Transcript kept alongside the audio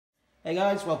Hey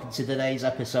guys, welcome to today's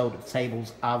episode of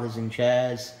Tables, Athers and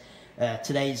Chairs.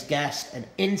 Today's guest, an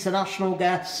international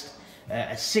guest,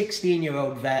 a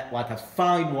 16-year-old vet like a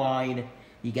fine wine.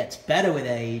 He gets better with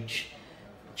age.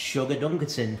 Sugar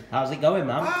Dunkerton. How's it going,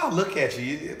 man? Wow, look at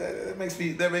you. That makes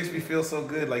me feel so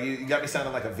good. Like you got me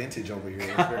sounding like a vintage over here.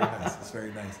 It's very nice. It's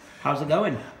very nice. How's it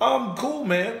going? Cool,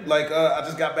 man. Like I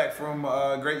just got back from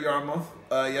Great Yarmouth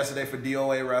yesterday for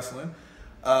DOA wrestling.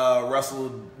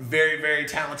 Wrestled very, very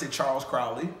talented Charles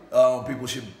Crowley. People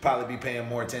should probably be paying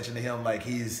more attention to him. Like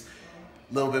he's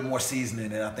a little bit more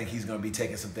seasoning, and I think he's going to be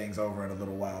taking some things over in a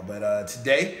little while. But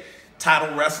today,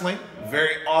 TIDAL Wrestling,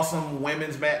 very awesome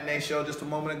women's matinee show just a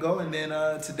moment ago. And then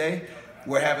today,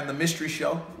 we're having the mystery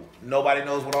show. Nobody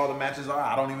knows what all the matches are.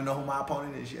 I don't even know who my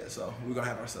opponent is yet. So we're going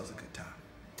to have ourselves a good time.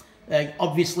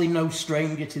 Obviously no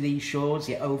stranger to these shows.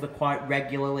 You're over quite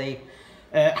regularly.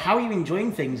 How are you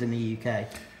enjoying things in the UK?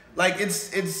 Like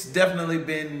it's definitely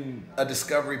been a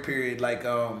discovery period. Like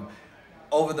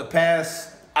over the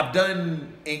past, I've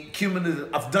done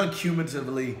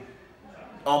cumulatively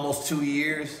almost 2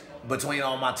 years between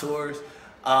all my tours.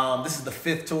 This is the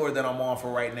 5th tour that I'm on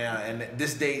for right now, and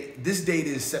this date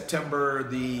is September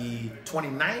the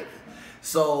 29th.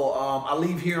 So I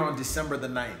leave here on December the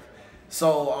 9th.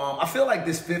 So I feel like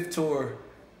this 5th tour,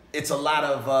 it's a lot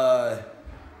of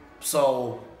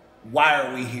so why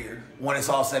are we here when it's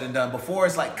all said and done? Before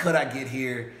it's like, could I get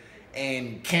here?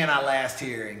 And can I last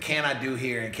here? And can I do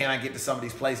here? And can I get to some of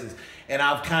these places? And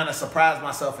I've kind of surprised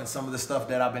myself in some of the stuff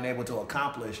that I've been able to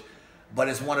accomplish. But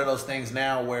it's one of those things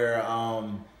now where,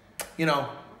 you know,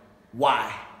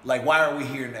 why? Like, why are we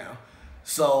here now?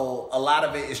 So a lot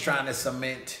of it is trying to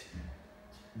cement,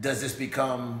 does this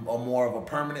become a more of a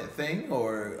permanent thing?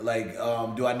 Or like,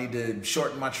 do I need to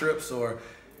shorten my trips? Or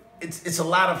it's a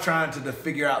lot of trying to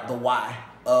figure out the why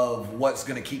of what's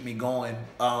going to keep me going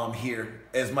here,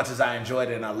 as much as I enjoyed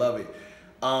it and I love it.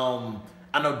 I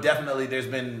know definitely there's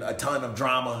been a ton of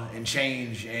drama and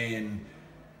change and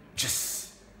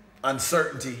just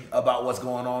uncertainty about what's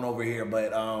going on over here, but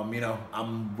you know,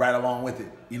 I'm right along with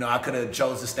it. You know, I could have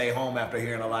chose to stay home after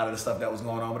hearing a lot of the stuff that was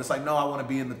going on, but it's like, no, I want to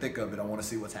be in the thick of it. I want to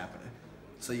see what's happening.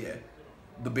 So yeah,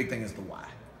 the big thing is the why.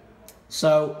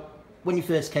 So when you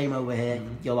first came over here,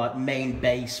 your like main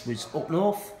base was up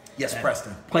north. Yes,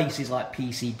 Preston. Places like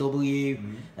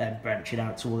PCW, and branching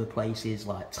out to other places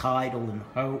like TIDAL and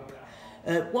Hope.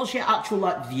 What's your actual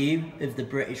like view of the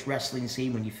British wrestling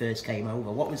scene when you first came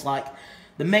over? What was like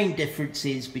the main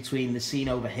differences between the scene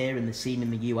over here and the scene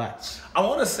in the US? I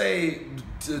want to say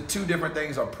two different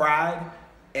things are pride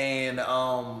and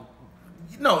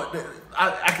no,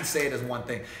 I could say it as one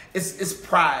thing. It's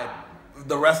pride,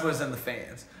 the wrestlers and the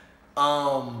fans.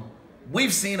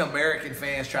 We've seen American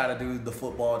fans try to do the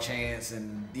football chants,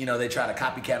 and you know, they try to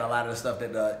copycat a lot of the stuff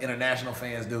that the international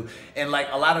fans do. And like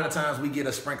a lot of the times we get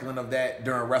a sprinkling of that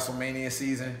during WrestleMania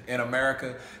season in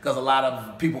America, because a lot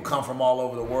of people come from all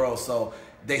over the world, so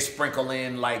they sprinkle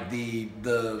in like the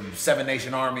Seven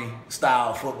Nation Army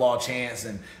style football chants,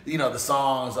 and you know, the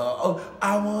songs, oh,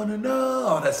 I wanna know,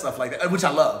 all that stuff like that, which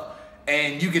I love.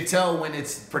 And you can tell when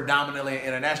it's predominantly an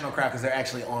international crowd because they're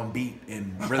actually on beat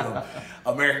and rhythm.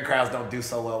 American crowds don't do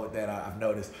so well with that, I've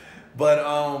noticed. But,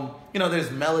 you know, there's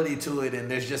melody to it and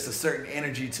there's just a certain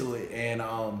energy to it. And,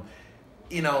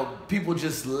 you know, people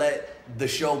just let the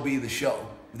show be the show.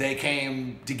 They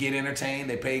came to get entertained.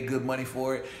 They paid good money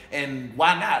for it. And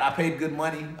why not? I paid good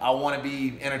money. I want to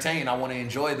be entertained. I want to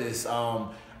enjoy this.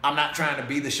 I'm not trying to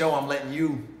be the show. I'm letting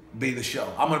you be the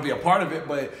show. I'm going to be a part of it,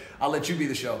 but I'll let you be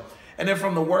the show. And then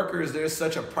from the workers, there's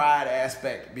such a pride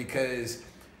aspect, because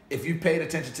if you paid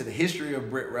attention to the history of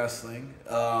Brit wrestling,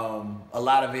 a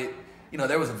lot of it, you know,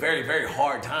 there was a very, very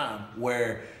hard time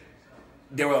where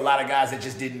there were a lot of guys that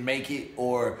just didn't make it,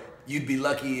 or you'd be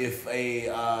lucky if a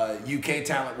UK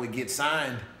talent would get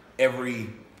signed every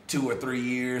 2 or 3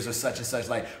 years or such and such.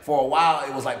 Like for a while,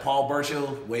 it was like Paul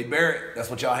Burchill, Wade Barrett. That's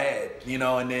what y'all had, you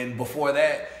know. And then before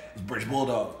that, it was British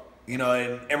Bulldog. You know,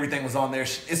 and everything was on their,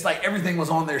 it's like everything was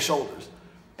on their shoulders.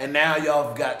 And now y'all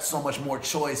have got so much more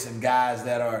choice in guys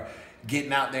that are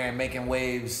getting out there and making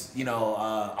waves, you know,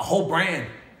 a whole brand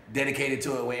dedicated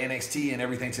to it with NXT and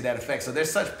everything to that effect. So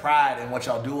there's such pride in what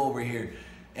y'all do over here.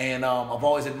 And I've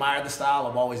always admired the style.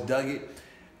 I've always dug it.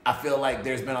 I feel like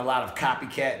there's been a lot of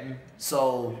copycatting.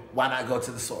 So why not go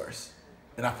to the source?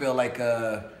 And I feel like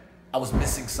I was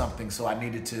missing something, so I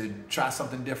needed to try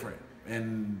something different.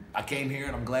 And I came here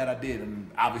and I'm glad I did,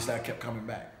 and obviously I kept coming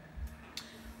back.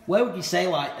 Where would you say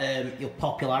like your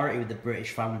popularity with the British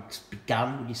fans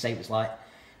began? Would you say it was like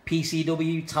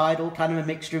PCW, TIDAL, kind of a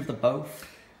mixture of the both?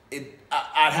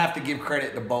 I'd have to give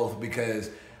credit to both, because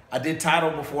I did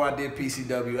TIDAL before I did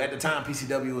PCW. At the time,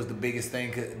 PCW was the biggest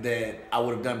thing that I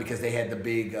would have done because they had the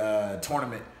big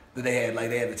tournament that they had. Like,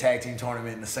 they had the tag team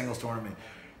tournament and the singles tournament.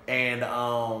 And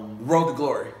Road to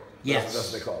Glory. Yes.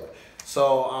 That's what they call it.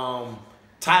 So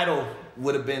TIDAL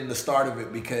would have been the start of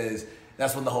it because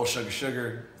that's when the whole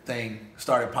Sugar thing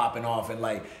started popping off. And,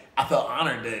 like, I felt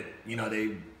honored that, you know,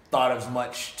 they thought as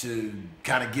much to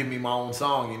kind of give me my own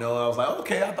song, you know. I was like,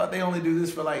 okay, I thought they only do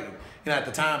this for, like, you know, at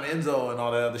the time, Enzo and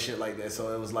all that other shit like that.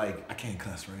 So it was like, I can't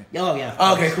cuss, right? Oh,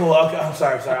 yeah. Okay, cool. Okay, I'm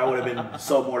sorry. I would have been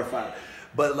so mortified.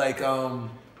 But, like,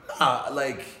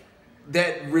 like,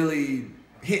 that really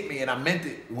hit me, and I meant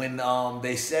it when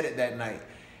they said it that night.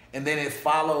 And then it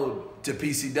followed to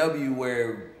PCW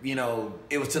where, you know,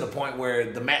 it was to the point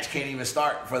where the match can't even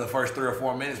start for the first 3 or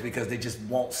 4 minutes because they just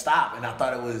won't stop. And I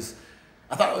thought it was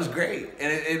great. And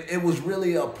it was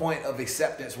really a point of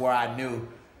acceptance where I knew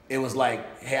it was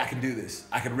like, hey, I can do this.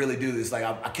 I can really do this. Like,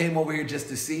 I came over here just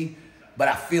to see, but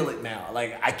I feel it now.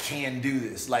 Like, I can do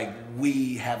this. Like,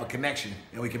 we have a connection,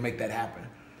 and we can make that happen.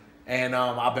 And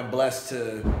I've been blessed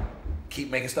to keep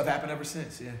making stuff happen ever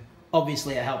since, yeah.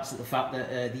 Obviously, it helps that the fact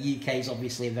that the UK is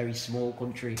obviously a very small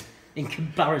country in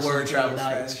comparison to the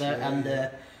United States.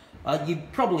 And you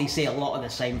probably see a lot of the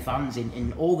same fans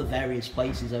in all the various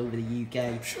places over the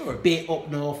UK. Sure. Be it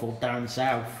up north or down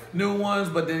south. New ones,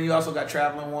 but then you also got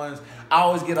traveling ones. I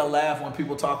always get a laugh when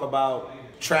people talk about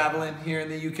traveling here in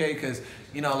the UK because,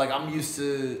 you know, like,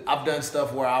 I've done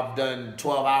stuff where I've done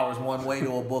 12 hours one way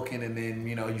to a booking, and then,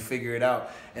 you know, you figure it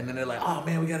out, and then they're like, oh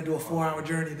man, we got to do a 4-hour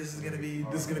journey. This is gonna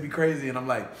be crazy. And I'm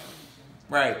like,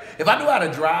 right. If I knew how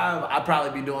to drive, I'd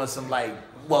probably be doing some, like,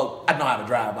 well, I know how to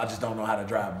drive. I just don't know how to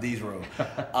drive these roads.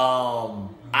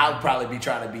 I'd probably be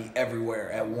trying to be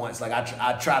everywhere at once. Like,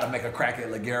 I try to make a crack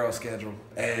at Legaro's schedule.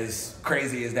 As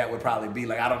crazy as that would probably be.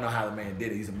 Like, I don't know how the man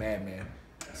did it. He's a madman.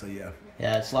 So yeah.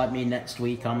 Yeah, it's like me next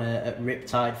week. I'm at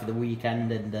Riptide for the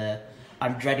weekend, and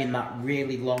I'm dreading that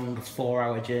really long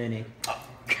 4-hour journey.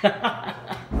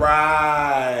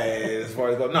 Right. As far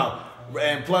as go, no.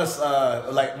 And plus,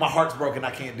 like, my heart's broken.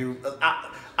 I can't do.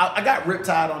 I got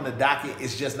Riptide on the docket.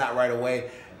 It's just not right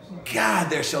away. God,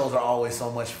 their shows are always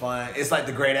so much fun. It's like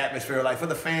the great atmosphere, like, for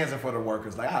the fans and for the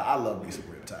workers. Like, I love me some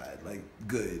Riptide. Like,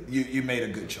 good. You made a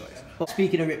good choice. But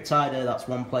speaking of Riptide, that's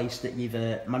one place that you've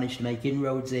managed to make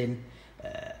inroads in.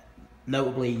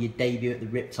 Notably, your debut at the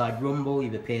Riptide Rumble.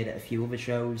 You've appeared at a few other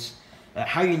shows.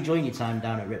 How are you enjoying your time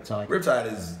down at Riptide?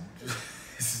 Riptide is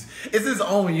it's its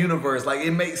own universe. Like,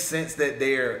 it makes sense that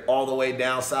they're all the way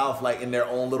down south, like, in their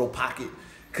own little pocket.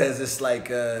 Because it's like,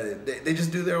 they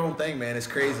just do their own thing, man. It's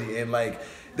crazy. And, like,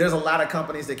 there's a lot of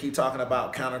companies that keep talking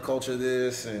about counterculture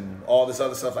this and all this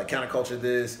other stuff, like counterculture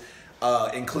this,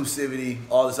 inclusivity,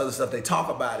 all this other stuff. They talk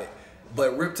about it.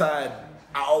 But Riptide,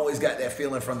 I always got that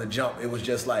feeling from the jump. It was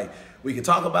just like, we could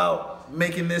talk about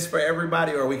making this for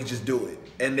everybody, or we could just do it.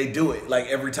 And they do it, like,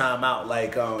 every time out.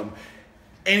 Like,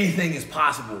 anything is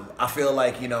possible. I feel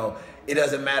like, you know, it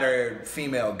doesn't matter,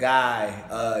 female,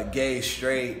 guy, gay,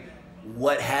 straight,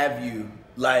 what have you,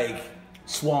 like,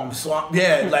 Swan,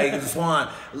 yeah, like the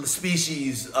Swan,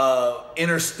 species,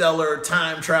 interstellar,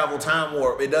 time travel, time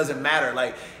warp. It doesn't matter.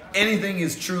 Like, anything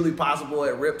is truly possible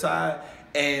at Riptide,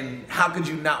 and how could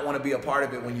you not want to be a part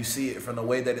of it when you see it, from the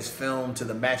way that it's filmed to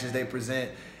the matches they present?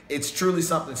 It's truly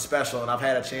something special, and I've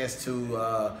had a chance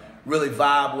to really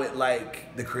vibe with,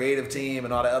 like, the creative team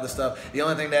and all that other stuff. The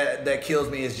only thing that kills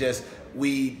me is just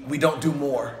we don't do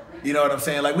more. You know what I'm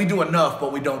saying? Like, we do enough,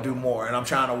 but we don't do more. And I'm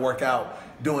trying to work out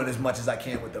doing as much as I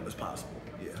can with them as possible.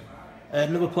 Yeah.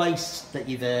 Another place that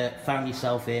you've found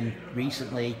yourself in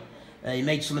recently, you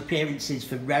made some appearances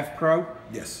for Rev Pro.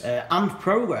 Yes. And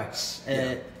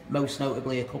BritWres, most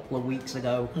notably a couple of weeks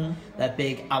ago, their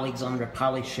big Alexandra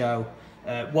Palace show.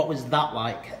 What was that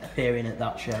like, appearing at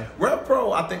that show? Rev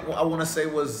Pro, I think, I want to say,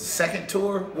 was second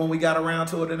tour when we got around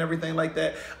to it and everything like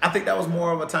that. I think that was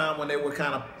more of a time when they were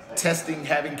kind of testing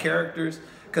having characters,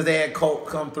 because they had Colt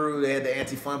come through. They had the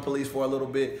Anti-Fun Police for a little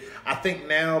bit. I think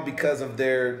now, because of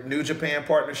their New Japan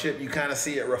partnership, you kind of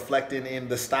see it reflected in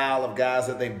the style of guys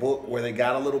that they book, where they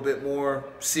got a little bit more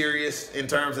serious in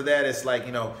terms of that. It's like,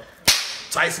 you know,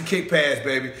 Tyson kick pass,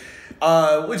 baby.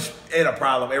 Which ain't a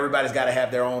problem. Everybody's got to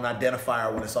have their own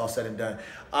identifier when it's all said and done.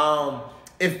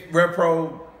 If Rev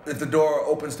Pro, if the door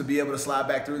opens to be able to slide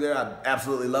back through there, I'd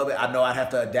absolutely love it. I know I'd have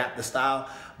to adapt the style.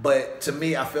 But to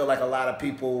me, I feel like a lot of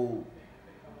people,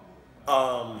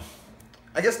 I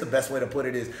guess the best way to put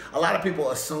it is, a lot of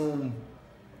people assume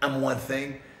I'm one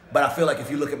thing. But I feel like if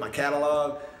you look at my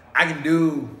catalog, I can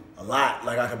do a lot.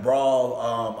 Like I could brawl.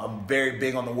 I'm very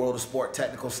big on the world of sport,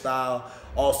 technical style,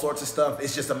 all sorts of stuff.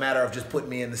 It's just a matter of just putting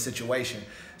me in the situation.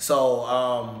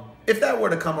 So if that were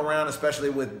to come around, especially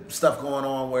with stuff going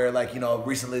on where like,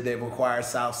 recently they've required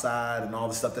Southside and all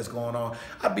the stuff that's going on,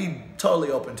 I'd be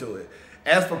totally open to it.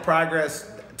 As for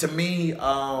progress, to me, and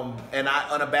I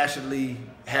unabashedly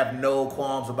have no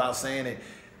qualms about saying it,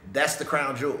 that's the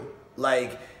crown jewel.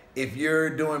 Like, if you're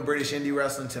doing British indie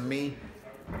wrestling, to me,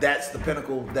 that's the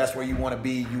pinnacle. That's where you want to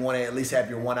be. You want to at least have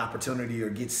your one opportunity or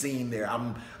get seen there.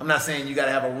 I'm not saying you got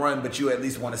to have a run, but you at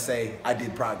least want to say, I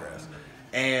did progress.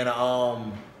 And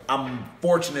I'm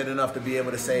fortunate enough to be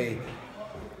able to say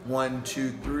 1, 2,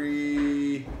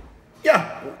 3...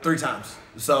 Yeah, 3 times.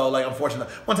 So, like, I'm fortunate.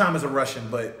 One time as a Russian,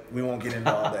 but we won't get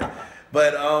into all that.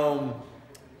 But,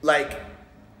 like,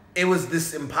 it was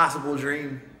this impossible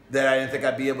dream that I didn't think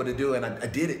I'd be able to do, and I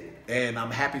did it. And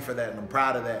I'm happy for that, and I'm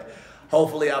proud of that.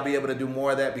 Hopefully, I'll be able to do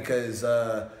more of that because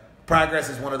progress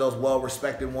is one of those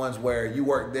well-respected ones where you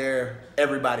work there,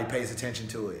 everybody pays attention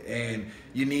to it. And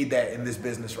you need that in this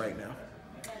business right now.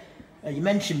 You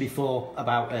mentioned before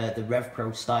about the Rev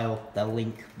Pro style, they'll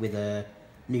link with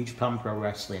New Japan Pro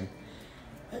Wrestling.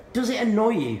 Does it annoy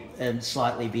you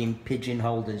slightly being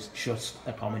pigeonholed as just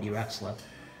a comedy wrestler?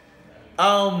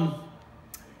 On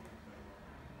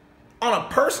a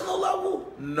personal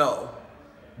level, no.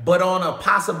 But on a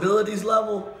possibilities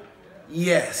level,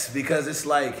 yes. Because it's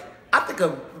like, I think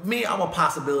of me, I'm a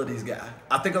possibilities guy.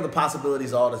 I think of the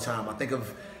possibilities all the time. I think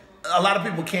of, a lot of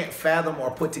people can't fathom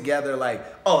or put together like,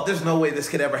 oh, there's no way this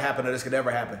could ever happen or this could ever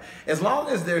happen. As long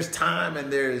as there's time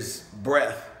and there's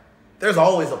breath, there's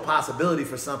always a possibility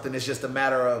for something. It's just a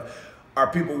matter of,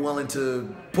 are people willing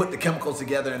to put the chemicals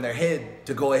together in their head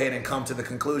to go ahead and come to the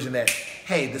conclusion that,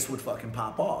 hey, this would fucking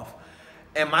pop off.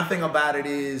 And my thing about it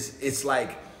is, it's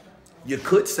like, you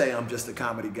could say I'm just a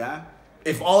comedy guy.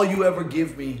 If all you ever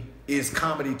give me is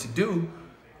comedy to do,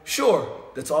 sure,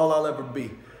 that's all I'll ever be.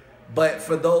 But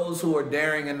for those who are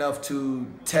daring enough to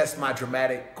test my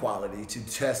dramatic quality, to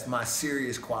test my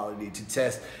serious quality, to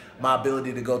test my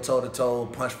ability to go toe-to-toe,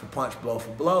 punch for punch, blow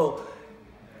for blow,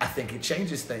 I think it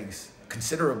changes things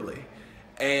considerably.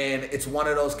 And it's one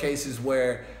of those cases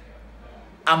where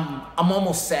I'm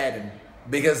almost saddened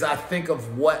because I think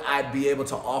of what I'd be able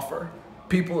to offer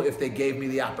people if they gave me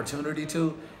the opportunity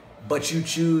to, but you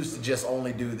choose to just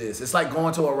only do this. It's like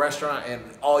going to a restaurant and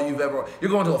you're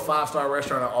going to a 5-star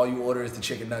restaurant and all you order is the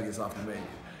chicken nuggets off the menu.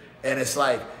 And it's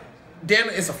like, damn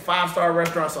it, it's a 5-star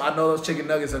restaurant, so I know those chicken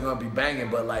nuggets are gonna be banging,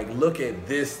 but like, look at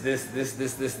this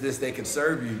they can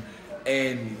serve you,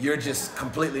 and you're just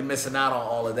completely missing out on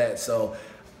all of that. So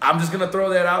I'm just gonna throw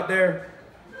that out there.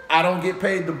 I don't get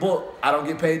paid to book. I don't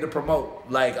get paid to promote.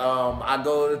 Like, I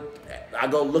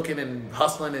go looking and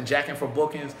hustling and jacking for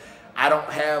bookings. I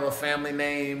don't have a family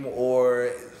name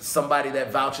or somebody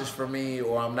that vouches for me,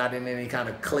 or I'm not in any kind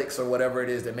of cliques or whatever it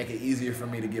is that make it easier for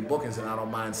me to get bookings, and I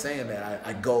don't mind saying that.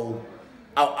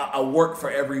 I work for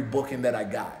every booking that I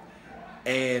got.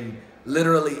 And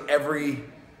literally every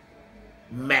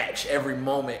match, every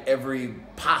moment, every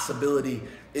possibility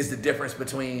is the difference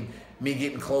between me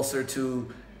getting closer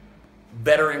to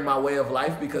bettering my way of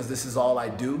life, because this is all I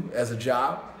do as a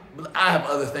job. I have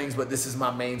other things, but this is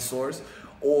my main source.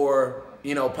 Or,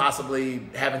 possibly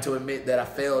having to admit that I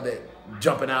failed at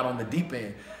jumping out on the deep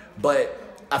end. But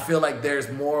I feel like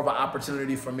there's more of an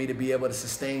opportunity for me to be able to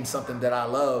sustain something that I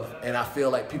love, and I feel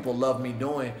like people love me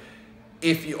doing,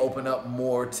 if you open up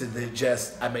more to the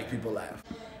just, I make people laugh.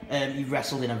 You've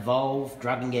wrestled in Evolve,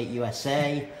 Dragon Gate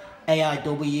USA,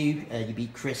 AIW, you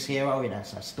beat Chris Hero in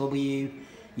SSW,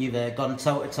 you've gone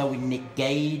toe-to-toe with Nick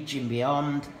Gage in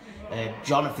Beyond,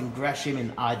 Jonathan Gresham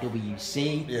in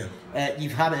IWC. Yeah.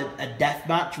 You've had a death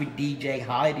match with DJ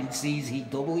Hyde in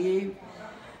CZW.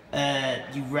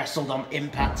 You wrestled on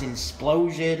Impact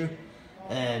Explosion.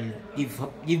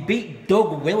 You've beat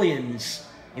Doug Williams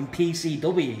in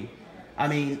PCW. I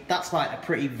mean, that's like a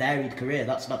pretty varied career.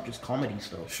 That's not just comedy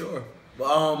stuff. Sure.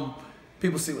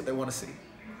 People see what they want to see.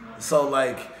 So,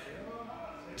 like,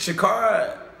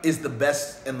 Shikara is the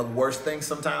best and the worst thing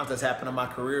sometimes that's happened in my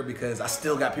career, because I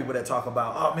still got people that talk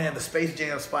about, oh man, the Space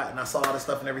Jam spot, and I saw all this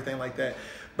stuff and everything like that.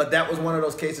 But that was one of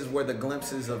those cases where the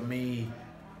glimpses of me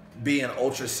being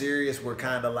ultra serious were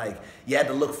kind of like, you had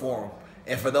to look for them.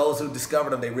 And for those who discovered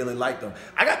them, they really liked them.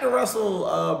 I got to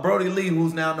wrestle Brody Lee,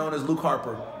 who's now known as Luke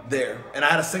Harper, there. And I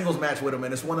had a singles match with him,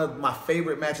 and it's one of my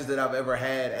favorite matches that I've ever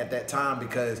had at that time,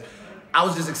 because I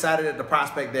was just excited at the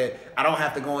prospect that I don't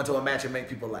have to go into a match and make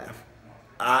people laugh.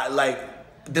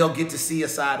 They'll get to see a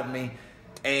side of me,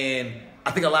 and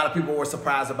I think a lot of people were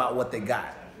surprised about what they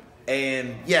got.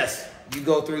 And yes, you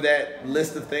go through that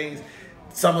list of things.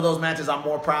 some of those matches I'm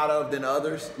more proud of than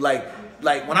others. Like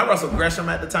when I wrestled Gresham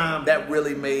at the time, that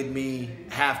really made me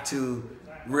have to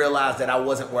realize that I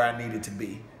wasn't where I needed to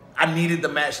be. I needed the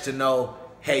match to know,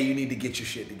 hey, you need to get your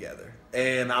shit together.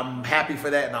 And I'm happy for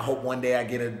that, and I hope one day I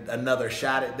get another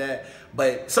shot at that.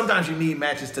 But sometimes you need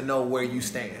matches to know where you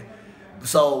stand.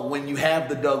 So when you have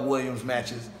the Doug Williams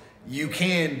matches, you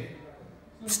can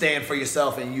stand for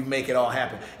yourself and you make it all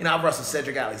happen. You know, I've wrestled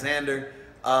Cedric Alexander.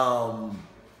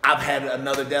 I've had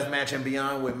another death match and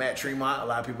beyond with Matt Tremont. A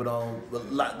lot of people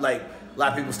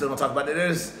still don't talk about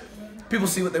it. People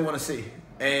see what they want to see,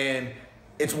 and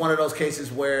it's one of those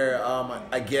cases where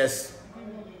I guess,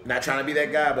 not trying to be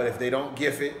that guy, but if they don't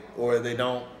GIF it or they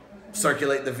don't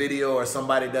circulate the video, or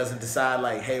somebody doesn't decide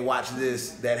like, hey, watch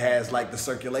this, that has like the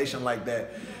circulation like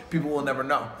that, people will never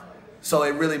know. So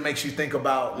it really makes you think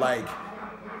about like,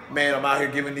 man, I'm out here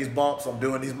giving these bumps, I'm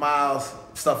doing these miles,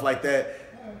 stuff like that.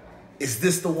 Is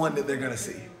this the one that they're gonna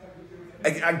see?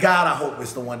 God, I hope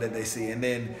it's the one that they see. And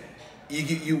then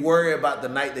you worry about the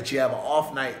night that you have an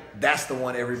off night. That's the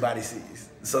one everybody sees.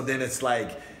 So then it's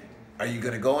like, are you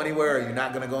gonna go anywhere? Are you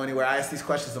not gonna go anywhere? I ask these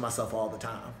questions to myself all the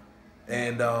time,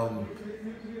 and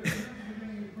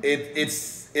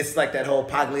it's like that whole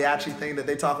Pagliacci thing that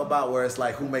they talk about, where it's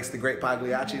like, who makes the great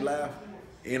Pagliacci laugh?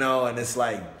 You know, and it's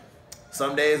like,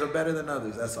 some days are better than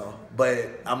others. That's all.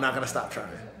 But I'm not gonna stop trying.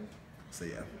 So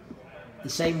yeah. The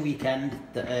same weekend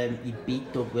that you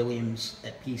beat Doug Williams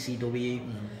at PCW,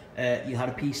 you had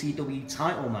a PCW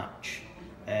title match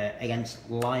against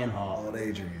Lionheart. Old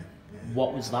Adrian. Yeah.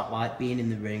 What was that like, being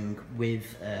in the ring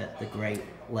with the great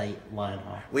late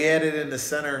Lionheart? We had it in the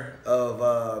center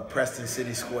of Preston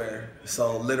City Square.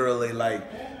 So literally,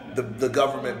 like, the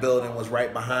government building was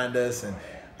right behind us, and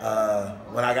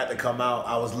when I got to come out,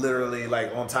 I was literally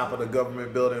like on top of the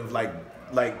government building,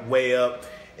 like way up.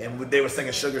 And they were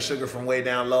singing Sugar Sugar from way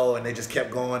down low, and they just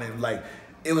kept going, and like,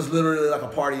 it was literally like a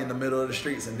party in the middle of the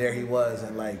streets, and there he was,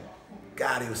 and like,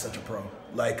 God, he was such a pro.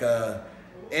 Like,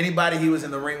 anybody he was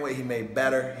in the ring with, he made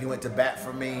better. He went to bat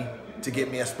for me to get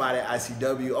me a spot at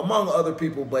ICW, among other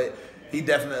people, but he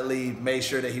definitely made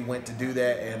sure that he went to do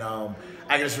that. And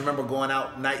I just remember going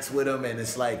out nights with him, and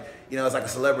it's like, you know, it's like a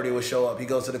celebrity would show up. He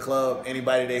goes to the club,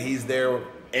 anybody that he's there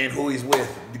and who he's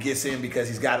with gets in because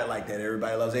he's got it like that.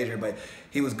 Everybody loves Adrian, but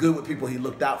he was good with people. He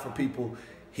looked out for people.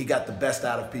 He got the best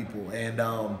out of people. And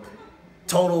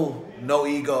total no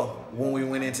ego when we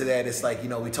went into that. It's like, you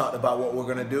know, we talked about what we're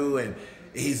going to do, and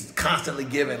he's constantly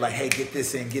giving, like, hey, get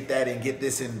this in, get that in, get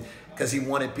this in, because he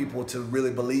wanted people to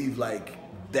really believe, like,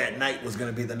 that night was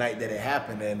going to be the night that it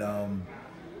happened. And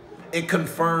it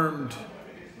confirmed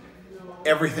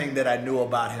everything that I knew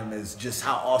about him, is just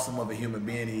how awesome of a human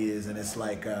being he is. And it's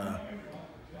like,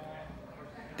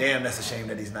 damn, that's a shame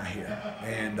that he's not here.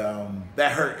 And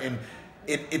that hurt. And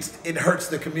it hurts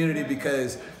the community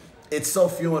because it's so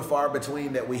few and far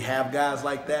between that we have guys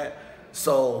like that.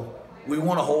 So we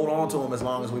want to hold on to them as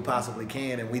long as we possibly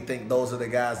can. And we think those are the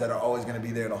guys that are always going to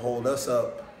be there to hold us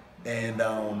up. And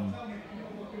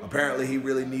apparently he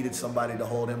really needed somebody to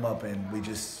hold him up, and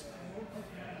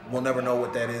we'll never know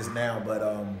what that is now, but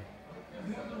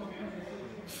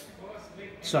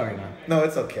sorry, man. No,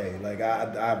 it's okay. Like,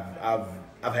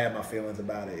 I've had my feelings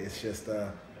about it. It's just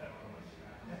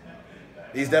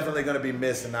he's definitely going to be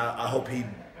missed, and I hope he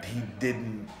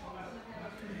didn't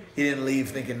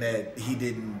leave thinking that he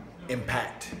didn't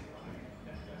impact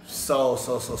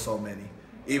so many,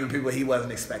 even people he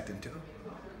wasn't expecting to.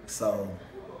 So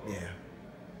yeah,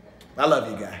 I love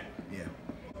you, guy. Yeah.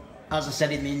 As I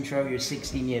said in the intro, you're a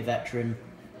 16-year veteran.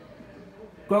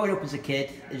 Growing up as a kid,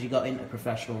 as you got into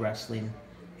professional wrestling,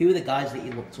 who were the guys that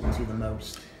you looked up to the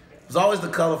most? It was always the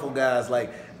colorful guys.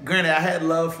 Like, granted, I had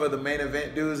love for the main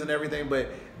event dudes and everything, but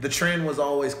the trend was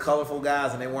always colorful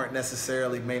guys, and they weren't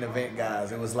necessarily main event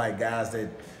guys. It was like guys that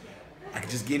I could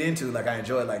just get into, like I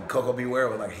enjoyed. Like Coco Beware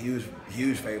was like a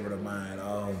huge favorite of mine.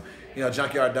 You know,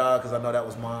 Junkyard Dog, because I know that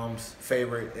was Mom's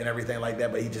favorite and everything like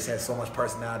that, but he just had so much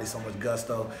personality, so much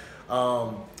gusto.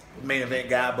 Main event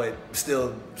guy, but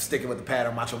still sticking with the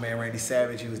pattern, Macho Man Randy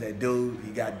Savage. He was that dude.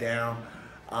 He got down.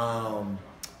 Of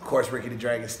course, Ricky the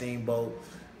Dragon Steamboat.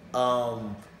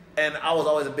 And I was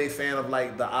always a big fan of,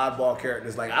 like, the oddball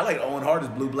characters. Like, I like Owen Hart's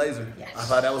Blue Blazer. Yes. I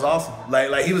thought that was awesome.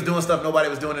 Like he was doing stuff nobody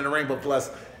was doing in the ring, but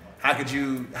plus, how could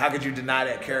you deny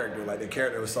that character? Like, the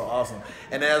character was so awesome.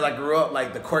 And as I grew up,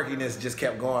 like, the quirkiness just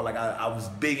kept going. Like, I was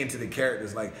big into the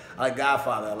characters. Like, I like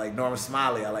Godfather. I like Norman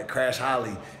Smiley. I like Crash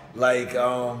Holly. Like,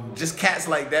 just cats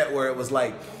like that, where it was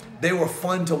like, they were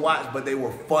fun to watch, but they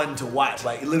were fun to watch.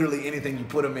 Like, literally anything you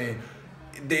put them in,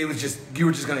 you were just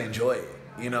going to enjoy it,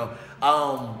 you know?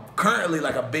 Currently,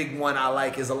 like, a big one I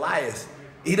like is Elias.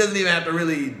 he doesn't even have to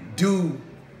really do.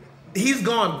 He's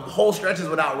gone whole stretches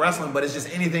without wrestling, but it's just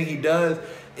anything he does,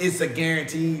 it's a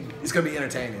guarantee. It's gonna be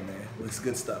entertaining, man. It's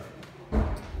good stuff.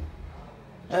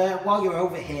 While you're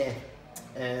over here,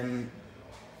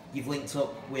 you've linked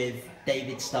up with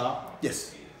David Starr.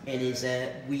 Yes. In his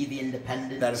We the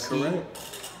Independent. That is scheme. correct.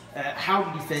 How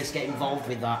did you first get involved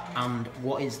with that, and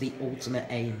what is the ultimate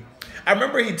aim? I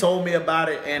remember he told me about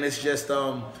it, and it's just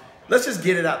let's just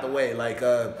get it out the way. Like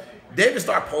David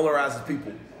Starr polarizes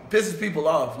people, pisses people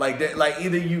off. Like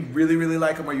either you really really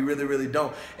like him or you really really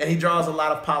don't. And he draws a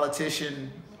lot of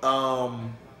politician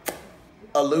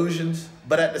allusions,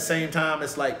 but at the same time,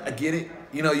 it's like I get it.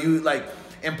 You know, you like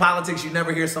in politics, you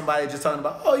never hear somebody just talking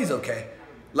about, oh, he's okay.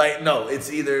 Like, no,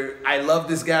 it's either I love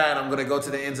this guy and I'm gonna go to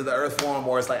the ends of the earth for him,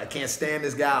 or it's like I can't stand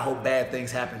this guy. I hope bad things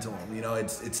happen to him. You know,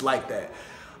 it's like that.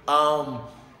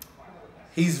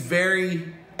 He's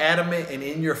very adamant and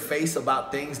in your face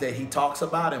about things that he talks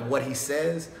about and what he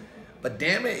says. But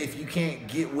damn it, if you can't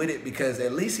get with it, because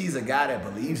at least he's a guy that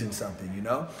believes in something, you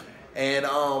know. And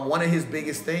one of his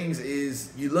biggest things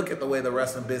is you look at the way the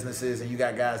wrestling business is, and you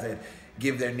got guys that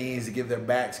give their knees, give their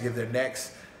backs, give their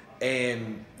necks.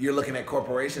 And you're looking at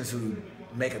corporations who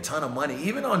make a ton of money,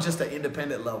 even on just an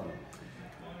independent level.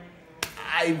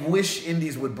 I wish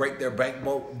indies would break their bank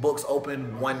books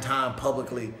open one time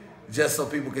publicly, just so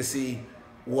people can see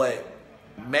what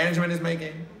management is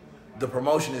making, the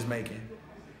promotion is making,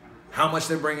 how much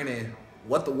they're bringing in,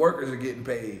 what the workers are getting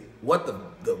paid, what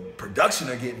the production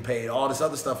are getting paid, all this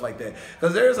other stuff like that.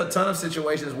 Because there's a ton of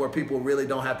situations where people really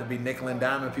don't have to be nickel and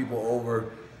diming people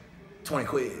over 20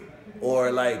 quid.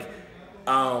 Or like,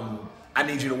 I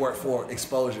need you to work for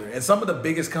exposure. And some of the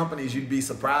biggest companies, you'd be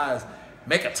surprised,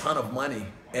 make a ton of money,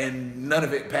 and none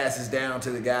of it passes down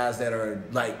to the guys that are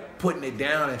like putting it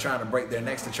down and trying to break their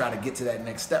necks to try to get to that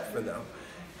next step for them.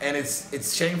 And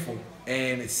it's shameful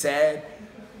and it's sad,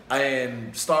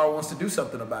 and Starr wants to do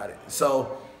something about it.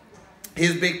 So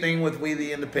his big thing with We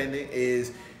the Independent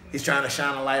is he's trying to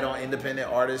shine a light on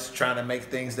independent artists, trying to make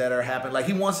things that are happening. Like,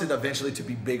 he wants it eventually to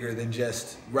be bigger than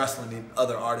just wrestling and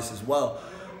other artists as well.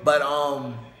 But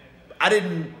I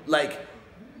didn't, like,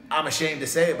 I'm ashamed to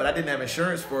say it, but I didn't have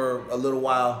insurance for a little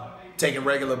while taking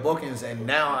regular bookings, and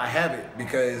now I have it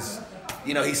because,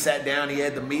 you know, he sat down, he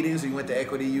had the meetings, he went to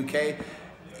Equity UK,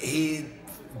 he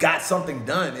got something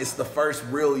done. It's the first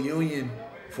real union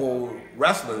for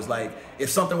wrestlers. Like, if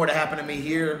something were to happen to me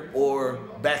here or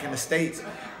back in the States,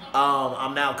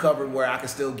 I'm now covered where I can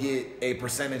still get a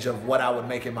percentage of what I would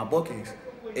make in my bookings,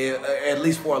 at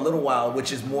least for a little while,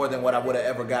 which is more than what I would have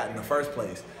ever got in the first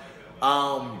place.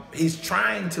 He's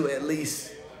trying to at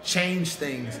least change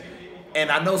things,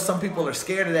 and I know some people are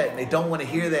scared of that and they don't want to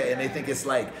hear that, and they think it's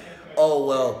like, oh,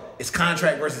 well, it's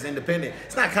contract versus independent.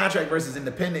 It's not contract versus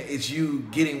independent. It's you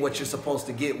getting what you're supposed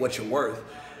to get, what you're worth.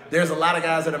 There's a lot of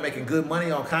guys that are making good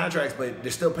money on contracts, but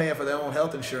they're still paying for their own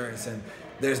health insurance, and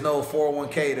there's no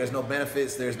 401k, there's no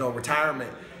benefits, there's no retirement.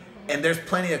 And there's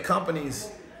plenty of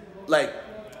companies, like,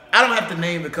 I don't have to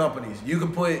name the companies. You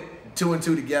can put two and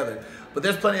two together. But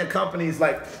there's plenty of companies,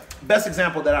 like, best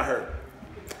example that I heard,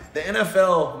 the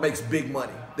NFL makes big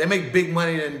money. They make big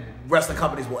money than wrestling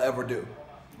companies will ever do,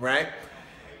 right?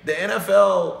 The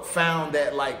NFL found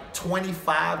that like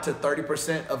 25 to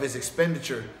 30% of its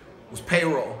expenditure was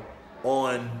payroll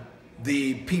on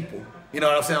the people. You know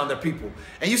what I'm saying? On their people.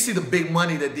 And you see the big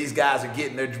money that these guys are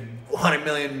getting. They're 100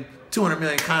 million, 200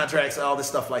 million contracts, all this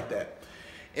stuff like that.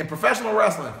 In professional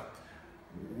wrestling,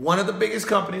 one of the biggest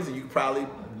companies, and you can probably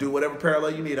do whatever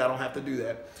parallel you need, I don't have to do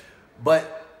that,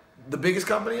 but the biggest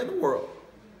company in the world,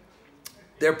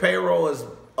 their payroll is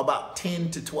about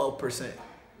 10 to 12%.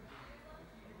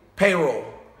 Payroll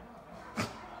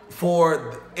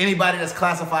for anybody that's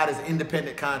classified as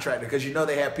independent contractor, because you know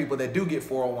they have people that do get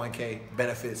 401k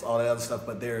benefits, all that other stuff,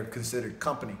 but they're considered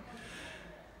company.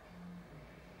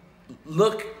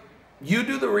 Look, you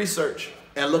do the research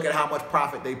and look at how much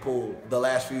profit they pulled the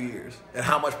last few years and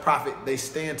how much profit they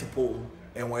stand to pull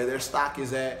and where their stock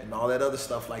is at and all that other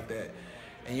stuff like that.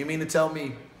 And you mean to tell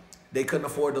me they couldn't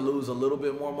afford to lose a little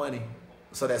bit more money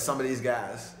so that some of these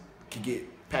guys could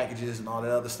get packages and all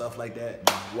that other stuff like that,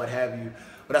 and what have you?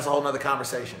 But that's a whole nother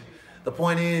conversation. The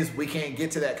point is, we can't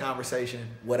get to that conversation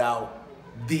without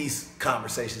these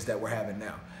conversations that we're having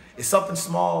now. It's something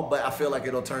small, but I feel like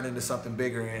it'll turn into something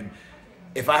bigger. And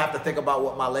if I have to think about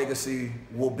what my legacy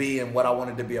will be and what I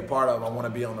wanted to be a part of, I want to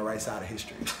be on the right side of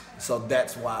history. So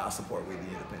that's why I support We the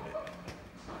Independent.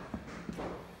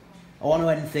 I want to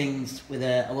end things with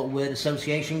a little word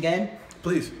association game.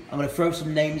 Please. I'm going to throw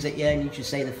some names at you and you should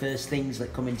say the first things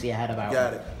that come into your head about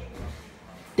Got them. it.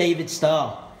 David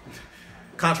Starr.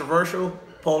 Controversial,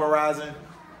 polarizing,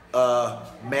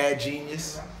 Mad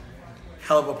genius.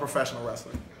 Hell of a professional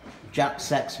wrestler. Jack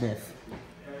Sexsmith.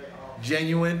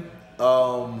 Genuine,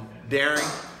 daring,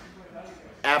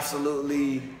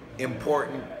 absolutely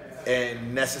important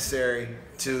and necessary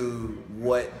to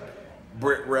what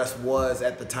BritWres was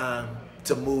at the time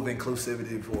to move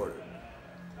inclusivity forward.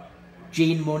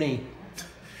 Gene Money.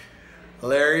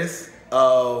 Hilarious,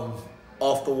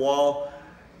 off the wall.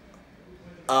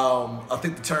 I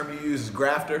think the term you use is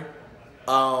grafter.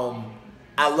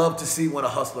 I love to see when a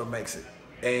hustler makes it.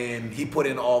 And he put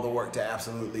in all the work to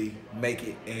absolutely make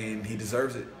it, and he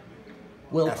deserves it.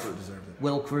 Absolutely deserves it.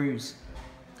 Will Cruz.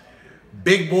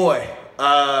 Big boy.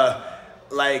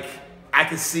 Like, I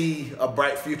could see a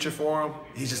bright future for him.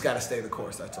 He's just got to stay the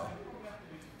course, that's all.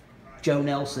 Joe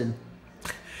Nelson.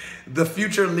 The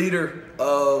future leader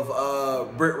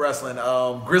of Brit Wrestling,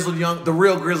 grizzled young, the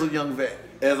real grizzled young vet,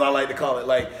 as I like to call it.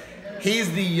 Like,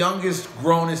 he's the youngest,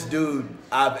 grownest dude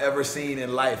I've ever seen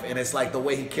in life. And it's like the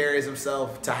way he carries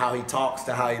himself, to how he talks,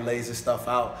 to how he lays his stuff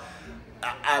out.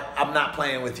 I'm not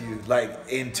playing with you. Like,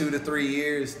 in 2 to 3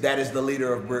 years, that is the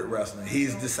leader of Brit Wrestling.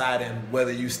 He's deciding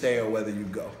whether you stay or whether you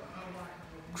go.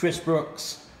 Chris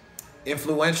Brooks.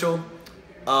 Influential.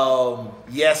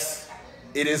 Yes,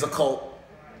 it is a cult.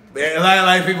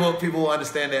 Like people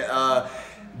understand that.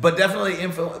 But definitely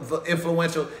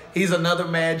influential. He's another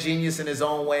mad genius in his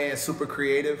own way and super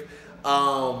creative.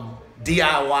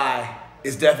 DIY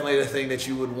is definitely the thing that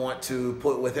you would want to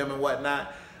put with him and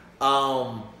whatnot.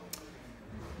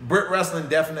 Brit Wrestling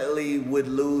definitely would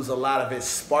lose a lot of its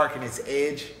spark and its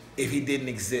edge if he didn't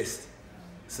exist.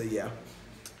 So yeah.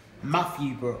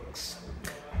 Matthew Brooks.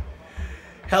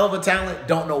 Hell of a talent.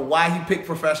 Don't know why he picked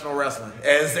professional wrestling.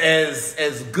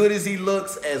 As good as he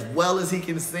looks, as well as he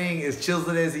can sing, as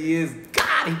chiseled as he is,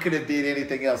 God, he could have did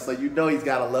anything else. So you know he's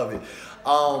gotta love it.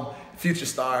 Future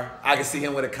star. I can see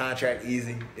him with a contract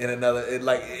easy in another,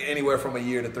 like anywhere from a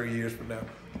year to 3 years from now.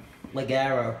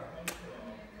 Ligero.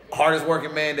 Hardest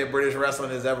working man that British wrestling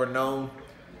has ever known.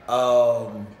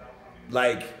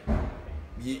 Like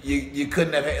you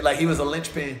couldn't have, like, he was a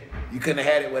linchpin. You couldn't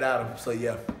have had it without him. So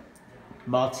yeah.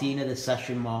 Martina the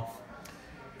Session Moth.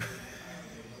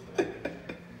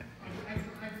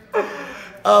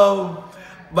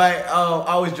 I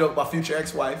always joke my future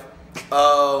ex-wife.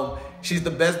 She's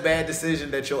the best bad decision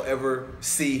that you'll ever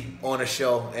see on a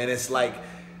show, and it's like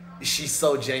she's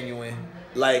so genuine.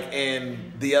 Like,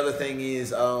 and the other thing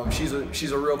is,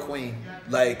 she's a real queen.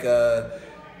 Like,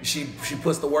 she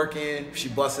puts the work in. She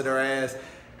busted her ass.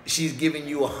 She's giving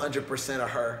you 100% of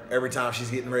her every time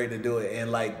she's getting ready to do it,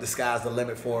 and like the sky's the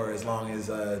limit for her as long as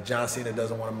John Cena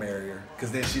doesn't want to marry her,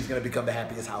 because then she's gonna become the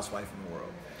happiest housewife in the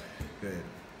world.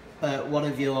 Good. One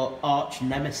of your arch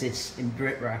nemesis in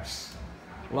BritWres,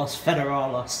 Los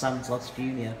Federales Santos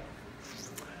Jr.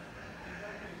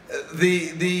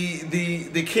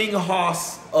 The king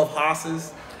hoss of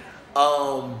hosses,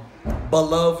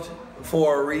 beloved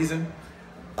for a reason,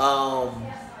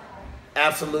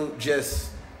 absolute just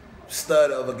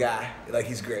stud of a guy. Like,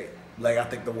 he's great. Like, I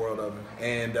think the world of him,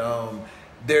 and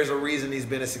there's a reason he's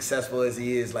been as successful as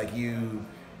he is. Like, you,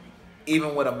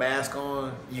 even with a mask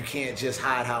on, you can't just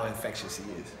hide how infectious he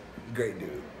is. Great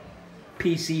dude.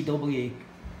 PCW.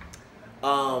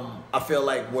 I feel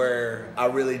like where I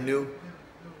really knew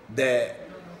that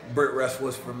BritWres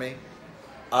was for me.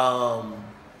 A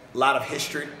lot of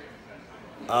history.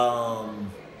 Hell,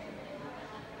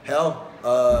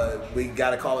 we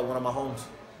gotta call it one of my homes.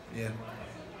 Yeah.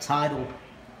 TIDAL.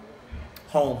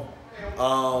 Home.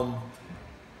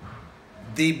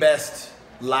 The best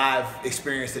live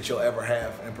experience that you'll ever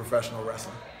have in professional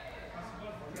wrestling.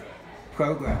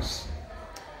 Progress.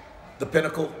 The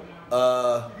pinnacle,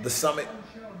 the summit,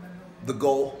 the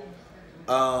goal.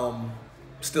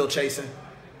 Still chasing.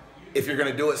 If you're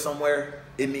gonna do it somewhere,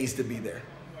 it needs to be there.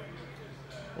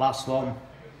 Last one.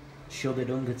 Sugar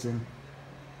Dunkerton.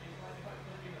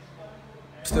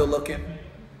 Still looking,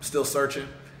 still searching,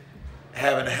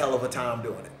 having a hell of a time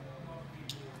doing it.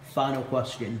 Final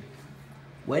question.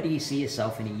 Where do you see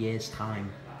yourself in a year's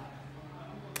time?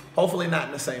 Hopefully not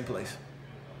in the same place.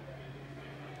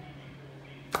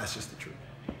 That's just the truth.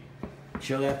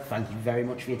 Sugar, thank you very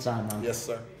much for your time, man. Yes,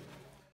 sir.